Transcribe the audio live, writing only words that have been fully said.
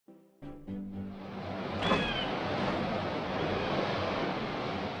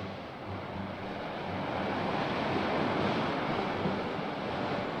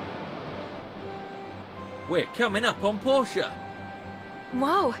We're coming up on Portia.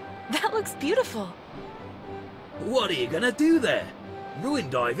 Whoa, that looks beautiful. What are you gonna do there? Ruin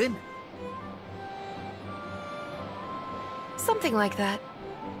diving? Something like that.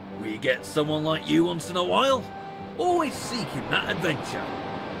 We get someone like you once in a while. Always seeking that adventure.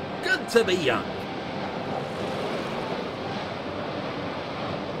 Good to be young.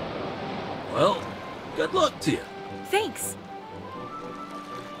 Well, good luck to you. Thanks.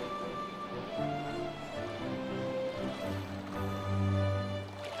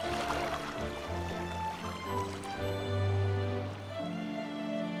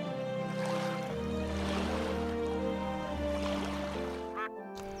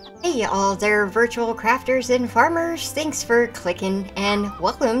 Hey all there virtual crafters and farmers, thanks for clicking and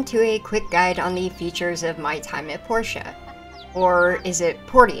welcome to a quick guide on the features of My Time at Portia. Or is it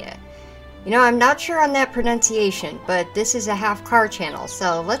Portia? You know, I'm not sure on that pronunciation, but this is a half-car channel,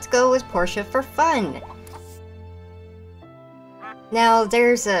 so let's go with Portia for fun! Now,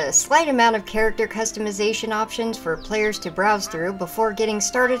 there's a slight amount of character customization options for players to browse through before getting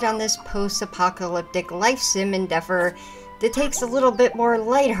started on this post-apocalyptic life sim endeavor that takes a little bit more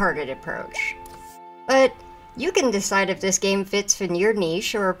lighthearted approach. But you can decide if this game fits in your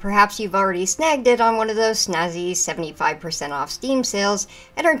niche, or perhaps you've already snagged it on one of those snazzy 75% off Steam sales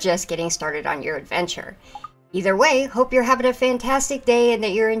and are just getting started on your adventure. Either way, hope you're having a fantastic day and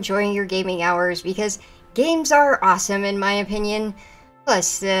that you're enjoying your gaming hours, because games are awesome in my opinion.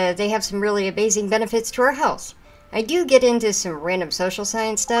 Plus, they have some really amazing benefits to our health. I do get into some random social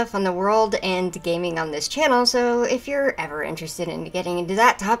science stuff on the world and gaming on this channel, so if you're ever interested in getting into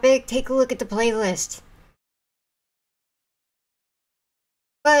that topic, take a look at the playlist.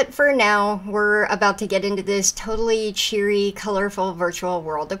 But for now, we're about to get into this totally cheery, colorful virtual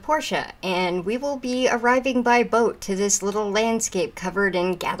world of Portia, and we will be arriving by boat to this little landscape covered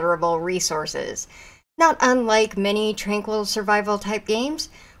in gatherable resources. Not unlike many tranquil survival type games,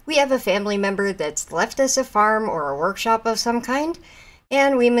 we have a family member that's left us a farm or a workshop of some kind,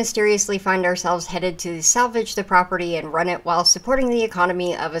 and we mysteriously find ourselves headed to salvage the property and run it while supporting the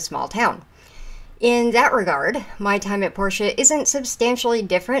economy of a small town. In that regard, My Time at Portia isn't substantially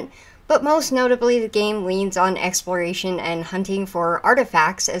different, but most notably the game leans on exploration and hunting for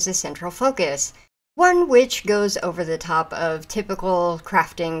artifacts as a central focus, one which goes over the top of typical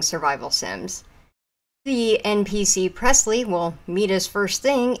crafting survival sims. The NPC Presley will meet us first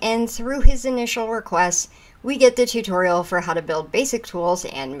thing, and through his initial requests, we get the tutorial for how to build basic tools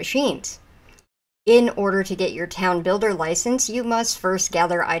and machines. In order to get your town builder license, you must first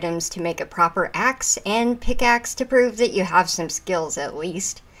gather items to make a proper axe and pickaxe to prove that you have some skills at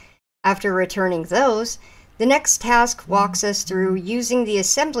least. After returning those, the next task walks us through using the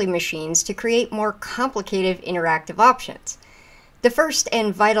assembly machines to create more complicated interactive options. The first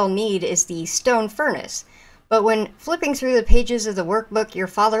and vital need is the stone furnace, but when flipping through the pages of the workbook your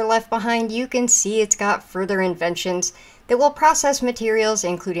father left behind, you can see it's got further inventions that will process materials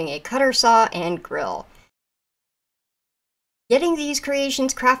including a cutter saw and grill. Getting these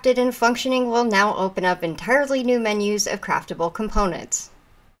creations crafted and functioning will now open up entirely new menus of craftable components.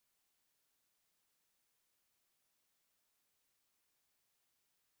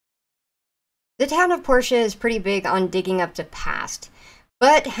 The town of Portia is pretty big on digging up the past,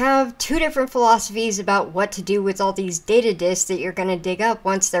 but have two different philosophies about what to do with all these data disks that you're going to dig up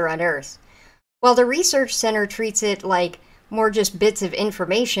once they're unearthed. While the research center treats it like more just bits of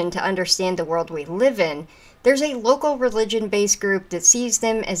information to understand the world we live in, there's a local religion-based group that sees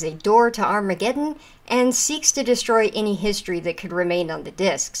them as a door to Armageddon and seeks to destroy any history that could remain on the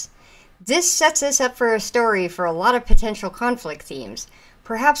disks. This sets us up for a story for a lot of potential conflict themes,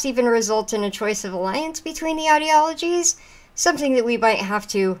 perhaps even result in a choice of alliance between the ideologies, something that we might have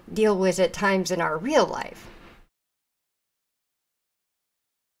to deal with at times in our real life.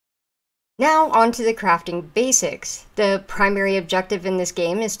 Now on to the crafting basics. The primary objective in this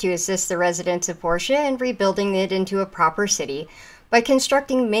game is to assist the residents of Portia in rebuilding it into a proper city by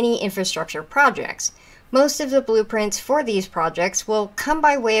constructing many infrastructure projects. Most of the blueprints for these projects will come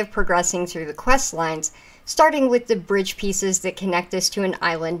by way of progressing through the quest lines, starting with the bridge pieces that connect us to an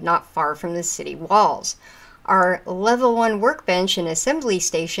island not far from the city walls. Our level 1 workbench and assembly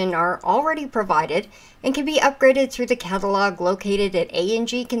station are already provided and can be upgraded through the catalog located at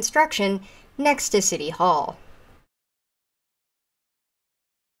A&G Construction next to City Hall.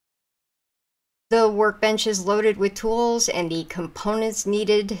 The workbench is loaded with tools and the components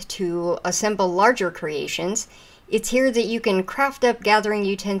needed to assemble larger creations. It's here that you can craft up gathering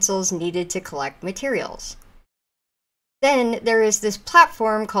utensils needed to collect materials. Then there is this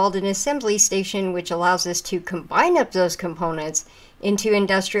platform called an assembly station, which allows us to combine up those components into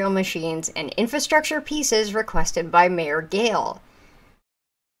industrial machines and infrastructure pieces requested by Mayor Gale.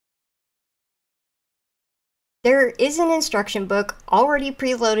 There is an instruction book already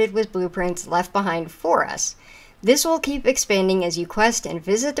preloaded with blueprints left behind for us. This will keep expanding as you quest and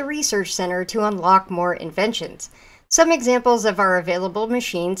visit the research center to unlock more inventions. Some examples of our available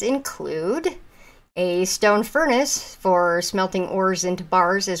machines include a stone furnace for smelting ores into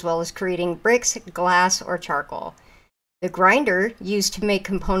bars as well as creating bricks, glass, or charcoal. The grinder, used to make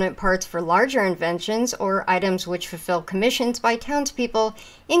component parts for larger inventions or items which fulfill commissions by townspeople,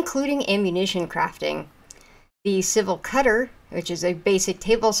 including ammunition crafting. The civil cutter, which is a basic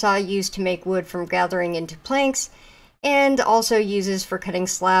table saw used to make wood from gathering into planks, and also uses for cutting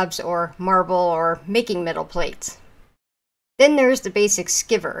slabs or marble or making metal plates. Then there's the basic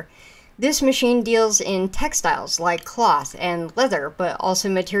skiver. This machine deals in textiles like cloth and leather, but also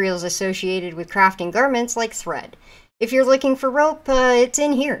materials associated with crafting garments like thread. If you're looking for rope, it's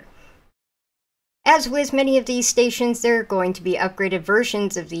in here. As with many of these stations, there are going to be upgraded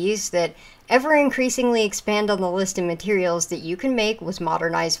versions of these that ever increasingly expand on the list of materials that you can make with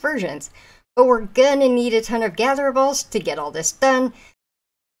modernized versions. But we're gonna need a ton of gatherables to get all this done.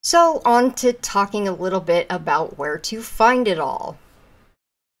 So on to talking a little bit about where to find it all.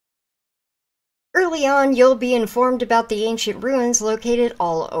 Early on, you'll be informed about the ancient ruins located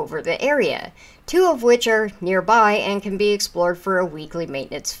all over the area, 2 of which are nearby and can be explored for a weekly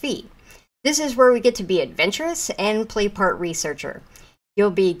maintenance fee. This is where we get to be adventurous and play part researcher.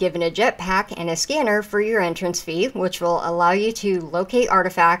 You'll be given a jetpack and a scanner for your entrance fee, which will allow you to locate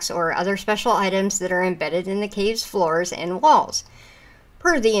artifacts or other special items that are embedded in the cave's floors and walls.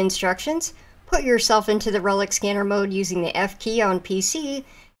 Per the instructions, put yourself into the relic scanner mode using the F key on PC,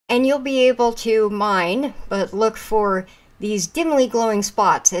 and you'll be able to mine, but look for these dimly glowing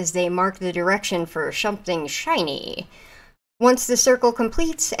spots as they mark the direction for something shiny. Once the circle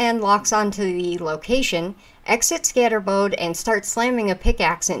completes and locks onto the location, exit scatter mode and start slamming a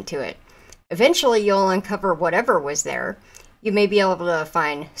pickaxe into it. Eventually you'll uncover whatever was there. You may be able to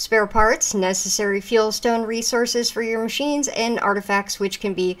find spare parts, necessary fuel stone resources for your machines, and artifacts which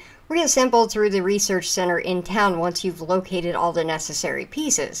can be reassembled through the research center in town once you've located all the necessary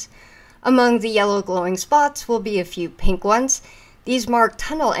pieces. Among the yellow glowing spots will be a few pink ones. These mark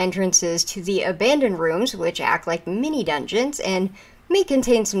tunnel entrances to the abandoned rooms, which act like mini dungeons and may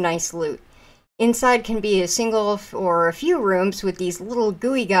contain some nice loot. Inside can be a single or a few rooms with these little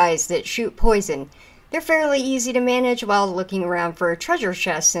gooey guys that shoot poison. They're fairly easy to manage while looking around for treasure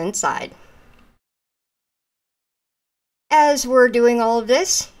chests inside. As we're doing all of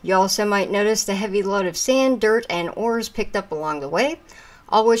this, you also might notice the heavy load of sand, dirt, and ores picked up along the way,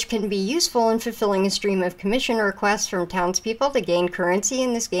 all which can be useful in fulfilling a stream of commission requests from townspeople to gain currency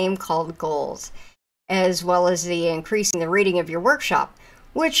in this game called goals, as well as the increasing the rating of your workshop,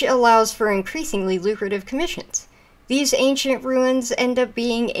 which allows for increasingly lucrative commissions. These ancient ruins end up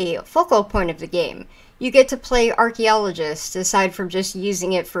being a focal point of the game. You get to play archaeologist, aside from just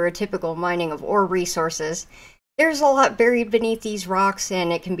using it for a typical mining of ore resources. There's a lot buried beneath these rocks,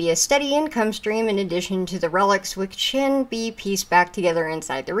 and it can be a steady income stream in addition to the relics which can be pieced back together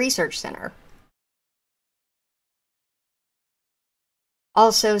inside the research center.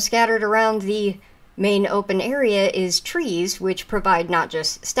 Also scattered around the main open area is trees, which provide not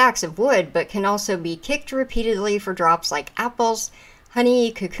just stacks of wood, but can also be kicked repeatedly for drops like apples,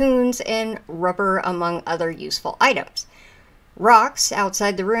 honey, cocoons, and rubber, among other useful items. Rocks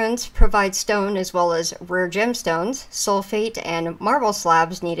outside the ruins provide stone as well as rare gemstones, sulfate, and marble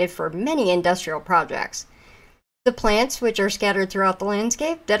slabs needed for many industrial projects. The plants, which are scattered throughout the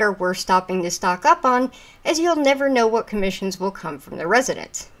landscape, that are worth stopping to stock up on, as you'll never know what commissions will come from the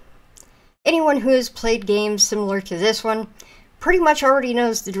residents. Anyone who has played games similar to this one pretty much already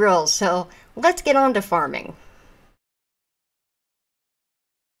knows the drill, so let's get on to farming.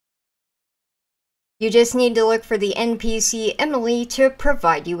 You just need to look for the NPC Emily to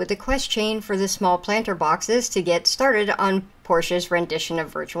provide you with a quest chain for the small planter boxes to get started on Portia's rendition of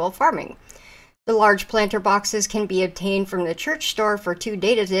virtual farming. The large planter boxes can be obtained from the church store for 2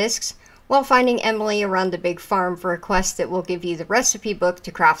 data discs, while finding Emily around the big farm for a quest that will give you the recipe book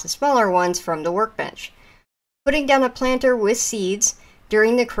to craft the smaller ones from the workbench. Putting down a planter with seeds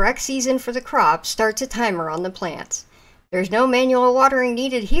during the correct season for the crop starts a timer on the plants. There's no manual watering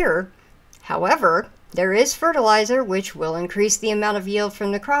needed here. However, there is fertilizer which will increase the amount of yield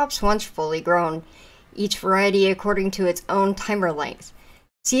from the crops once fully grown, each variety according to its own timer length.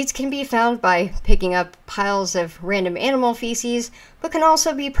 Seeds can be found by picking up piles of random animal feces, but can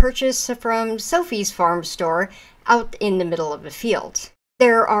also be purchased from Sophie's farm store out in the middle of the field.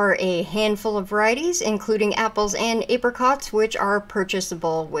 There are a handful of varieties, including apples and apricots, which are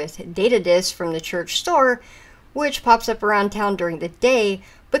purchasable with data discs from the church store, which pops up around town during the day,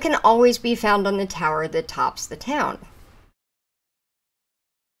 but can always be found on the tower that tops the town.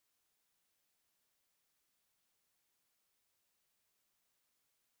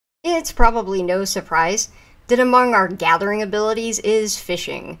 It's probably no surprise that among our gathering abilities is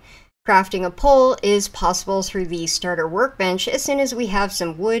fishing. Crafting a pole is possible through the starter workbench as soon as we have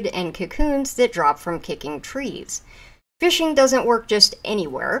some wood and cocoons that drop from kicking trees. Fishing doesn't work just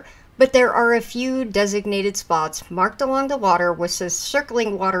anywhere, but there are a few designated spots marked along the water with a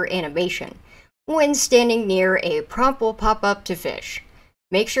circling water animation. When standing near, a prompt will pop up to fish.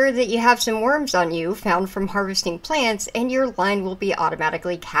 Make sure that you have some worms on you found from harvesting plants, and your line will be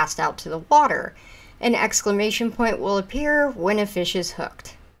automatically cast out to the water. An exclamation point will appear when a fish is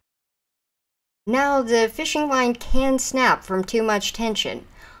hooked. Now, the fishing line can snap from too much tension.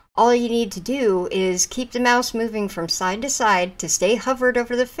 All you need to do is keep the mouse moving from side to side to stay hovered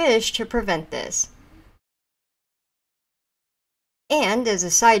over the fish to prevent this. And as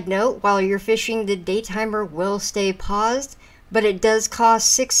a side note, while you're fishing, the day timer will stay paused, but it does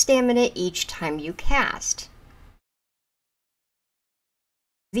cost 6 stamina each time you cast.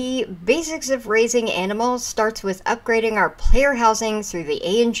 The basics of raising animals starts with upgrading our player housing through the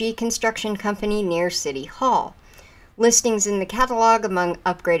A&G Construction Company near City Hall. Listings in the catalog among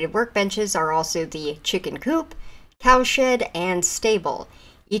upgraded workbenches are also the chicken coop, cow shed, and stable.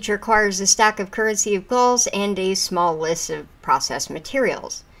 Each requires a stack of currency of gulls and a small list of processed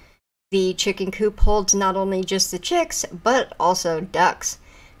materials. The chicken coop holds not only just the chicks, but also ducks.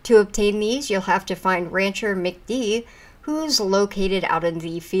 To obtain these, you'll have to find Rancher McD, who's located out in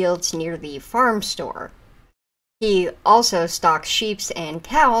the fields near the farm store. He also stocks sheep and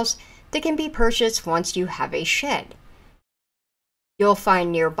cows that can be purchased once you have a shed. You'll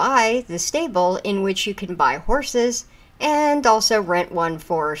find nearby the stable in which you can buy horses and also rent one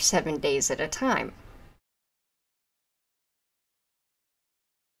for 7 days at a time.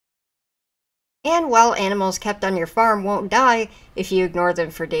 And while animals kept on your farm won't die if you ignore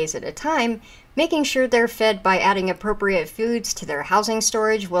them for days at a time, making sure they're fed by adding appropriate foods to their housing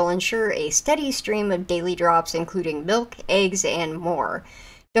storage will ensure a steady stream of daily drops, including milk, eggs, and more.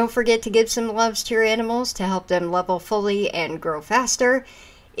 Don't forget to give some loves to your animals to help them level fully and grow faster.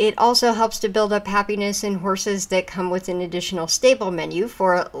 It also helps to build up happiness in horses that come with an additional stable menu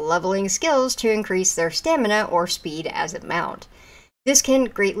for leveling skills to increase their stamina or speed as a mount. This can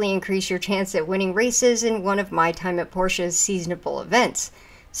greatly increase your chance at winning races in one of My Time at Portia's seasonable events.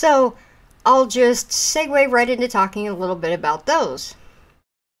 So, I'll just segue right into talking a little bit about those.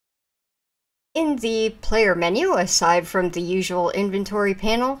 In the player menu, aside from the usual inventory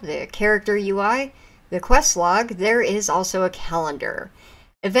panel, the character UI, the quest log, there is also a calendar.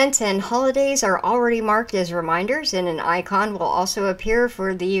 Events and holidays are already marked as reminders, and an icon will also appear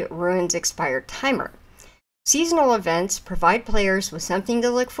for the Ruins expired timer. Seasonal events provide players with something to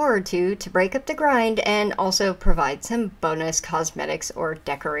look forward to break up the grind and also provide some bonus cosmetics or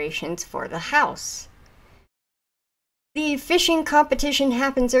decorations for the house. The fishing competition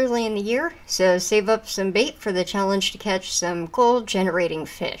happens early in the year, so save up some bait for the challenge to catch some gold-generating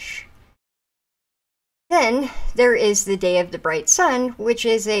fish. Then there is the Day of the Bright Sun, which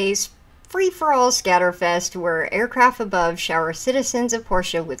is a free-for-all scatterfest where aircraft above shower citizens of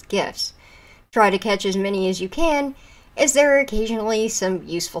Portia with gifts. Try to catch as many as you can, as there are occasionally some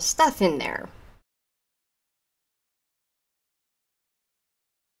useful stuff in there.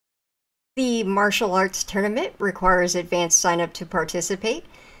 The martial arts tournament requires advanced sign-up to participate.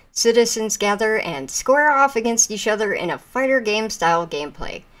 Citizens gather and square off against each other in a fighter game style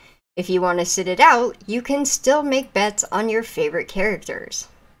gameplay. If you want to sit it out, you can still make bets on your favorite characters.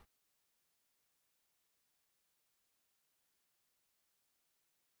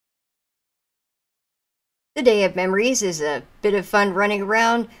 The Day of Memories is a bit of fun running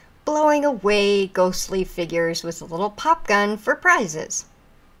around, blowing away ghostly figures with a little pop gun for prizes.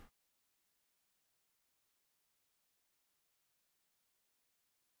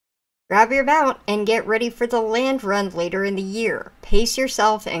 Grab your mount and get ready for the land run later in the year. Pace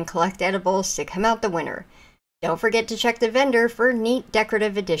yourself and collect edibles to come out the winner. Don't forget to check the vendor for neat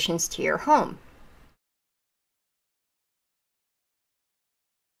decorative additions to your home.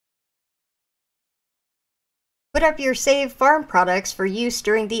 Put up your save farm products for use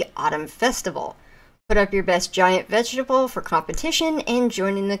during the Autumn Festival. Put up your best giant vegetable for competition and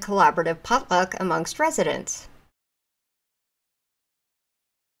join in the collaborative potluck amongst residents.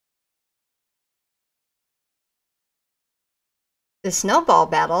 The snowball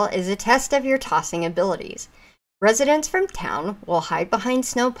battle is a test of your tossing abilities. Residents from town will hide behind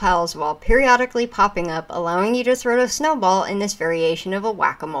snow piles while periodically popping up, allowing you to throw a snowball in this variation of a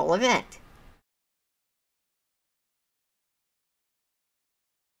whack-a-mole event.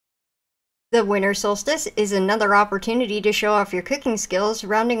 The winter solstice is another opportunity to show off your cooking skills,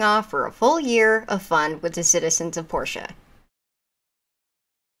 rounding off for a full year of fun with the citizens of Portia.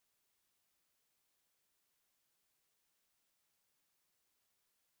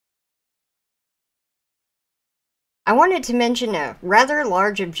 I wanted to mention a rather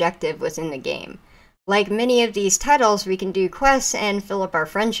large objective within the game. Like many of these titles, we can do quests and fill up our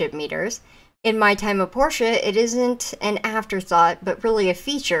friendship meters. In My Time at Portia, it isn't an afterthought, but really a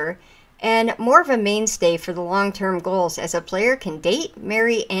feature, and more of a mainstay for the long-term goals, as a player can date,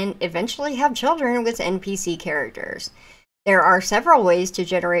 marry, and eventually have children with NPC characters. There are several ways to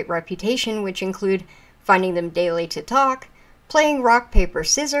generate reputation, which include finding them daily to talk, playing rock, paper,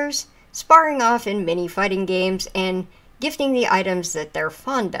 scissors, sparring off in mini fighting games, and gifting the items that they're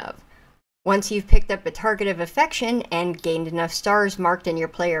fond of. Once you've picked up a target of affection and gained enough stars marked in your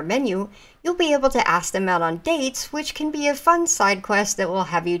player menu, you'll be able to ask them out on dates, which can be a fun side quest that will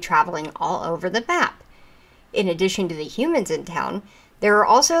have you traveling all over the map. In addition to the humans in town, there are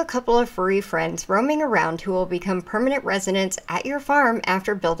also a couple of furry friends roaming around who will become permanent residents at your farm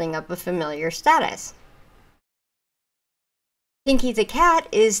after building up a familiar status. Pinky the cat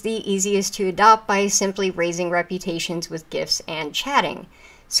is the easiest to adopt by simply raising reputations with gifts and chatting.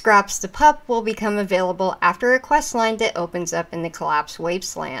 Scraps the pup will become available after a questline that opens up in the Collapsed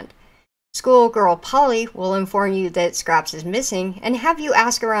Wasteland. Schoolgirl Polly will inform you that Scraps is missing and have you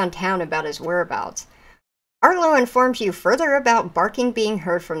ask around town about his whereabouts. Arlo informs you further about barking being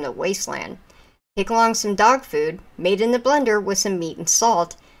heard from the wasteland. Take along some dog food, made in the blender with some meat and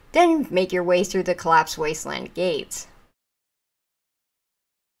salt, then make your way through the Collapsed Wasteland gates.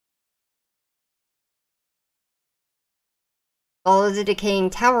 Follow the decaying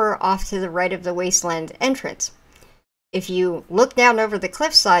tower off to the right of the wasteland entrance. If you look down over the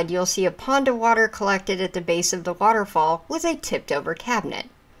cliffside, you'll see a pond of water collected at the base of the waterfall with a tipped-over cabinet.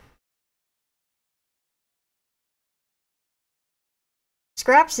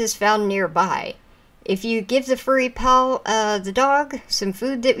 Scraps is found nearby. If you give the furry pal, the dog, some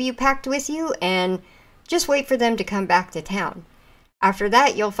food that you packed with you, and just wait for them to come back to town. After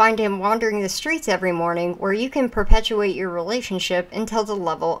that, you'll find him wandering the streets every morning, where you can perpetuate your relationship until the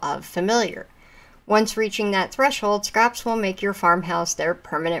level of familiar. Once reaching that threshold, Scraps will make your farmhouse their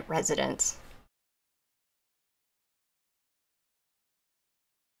permanent residence.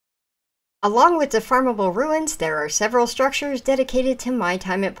 Along with the farmable ruins, there are several structures dedicated to My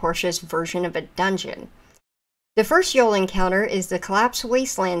Time at Portia's version of a dungeon. The first you'll encounter is the Collapsed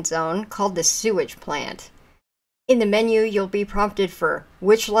Wasteland zone, called the Sewage Plant. In the menu, you'll be prompted for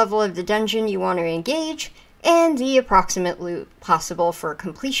which level of the dungeon you want to engage, and the approximate loot possible for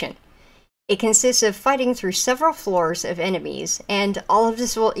completion. It consists of fighting through several floors of enemies, and all of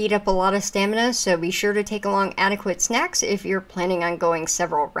this will eat up a lot of stamina, so be sure to take along adequate snacks if you're planning on going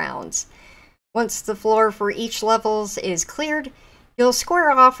several rounds. Once the floor for each levels is cleared, you'll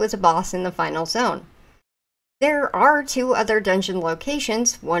square off with the boss in the final zone. There are two other dungeon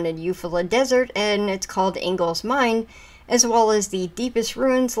locations, one in Eufaula Desert, and it's called Engel's Mine, as well as the deepest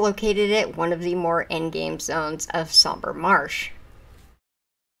ruins located at one of the more endgame zones of Somber Marsh.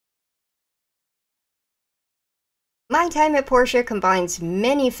 My Time at Portia combines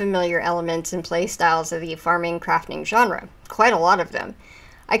many familiar elements and playstyles of the farming crafting genre, quite a lot of them.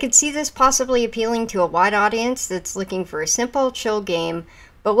 I could see this possibly appealing to a wide audience that's looking for a simple, chill game,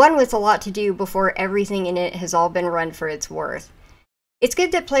 but one with a lot to do before everything in it has all been run for its worth. It's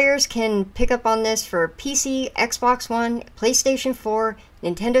good that players can pick up on this for PC, Xbox One, PlayStation 4,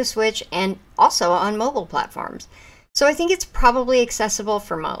 Nintendo Switch, and also on mobile platforms. So I think it's probably accessible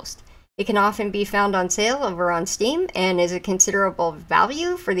for most. It can often be found on sale over on Steam and is a considerable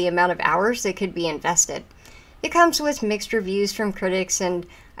value for the amount of hours that could be invested. It comes with mixed reviews from critics, and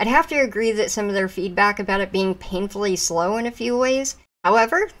I'd have to agree that some of their feedback about it being painfully slow in a few ways.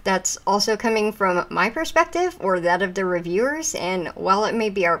 However, that's also coming from my perspective or that of the reviewers, and while it may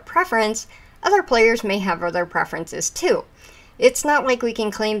be our preference, other players may have other preferences too. It's not like we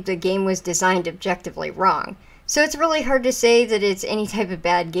can claim the game was designed objectively wrong, so it's really hard to say that it's any type of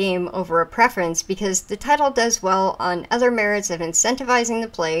bad game over a preference because the title does well on other merits of incentivizing the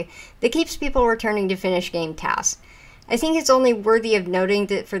play that keeps people returning to finish game tasks. I think it's only worthy of noting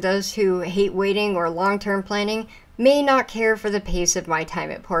that for those who hate waiting or long-term planning, may not care for the pace of My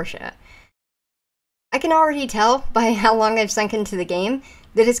Time at Portia. I can already tell by how long I've sunk into the game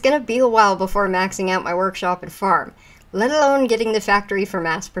that it's going to be a while before maxing out my workshop and farm. let alone getting the factory for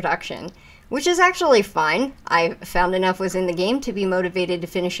mass production. Which is actually fine. I found enough within the game to be motivated to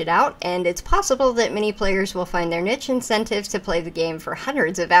finish it out, and it's possible that many players will find their niche incentives to play the game for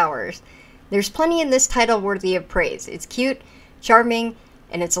hundreds of hours. There's plenty in this title worthy of praise. It's cute, charming,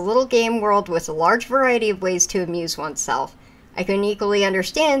 and it's a little game world with a large variety of ways to amuse oneself. I can equally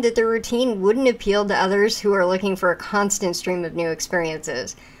understand that the routine wouldn't appeal to others who are looking for a constant stream of new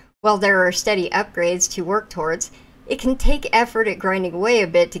experiences. While there are steady upgrades to work towards, it can take effort at grinding away a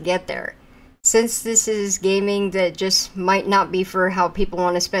bit to get there. Since this is gaming that just might not be for how people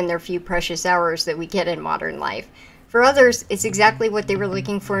want to spend their few precious hours that we get in modern life. For others, it's exactly what they were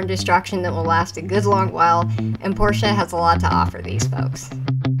looking for in distraction that will last a good long while, and Portia has a lot to offer these folks.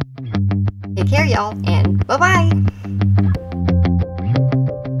 Take care, y'all, and bye-bye!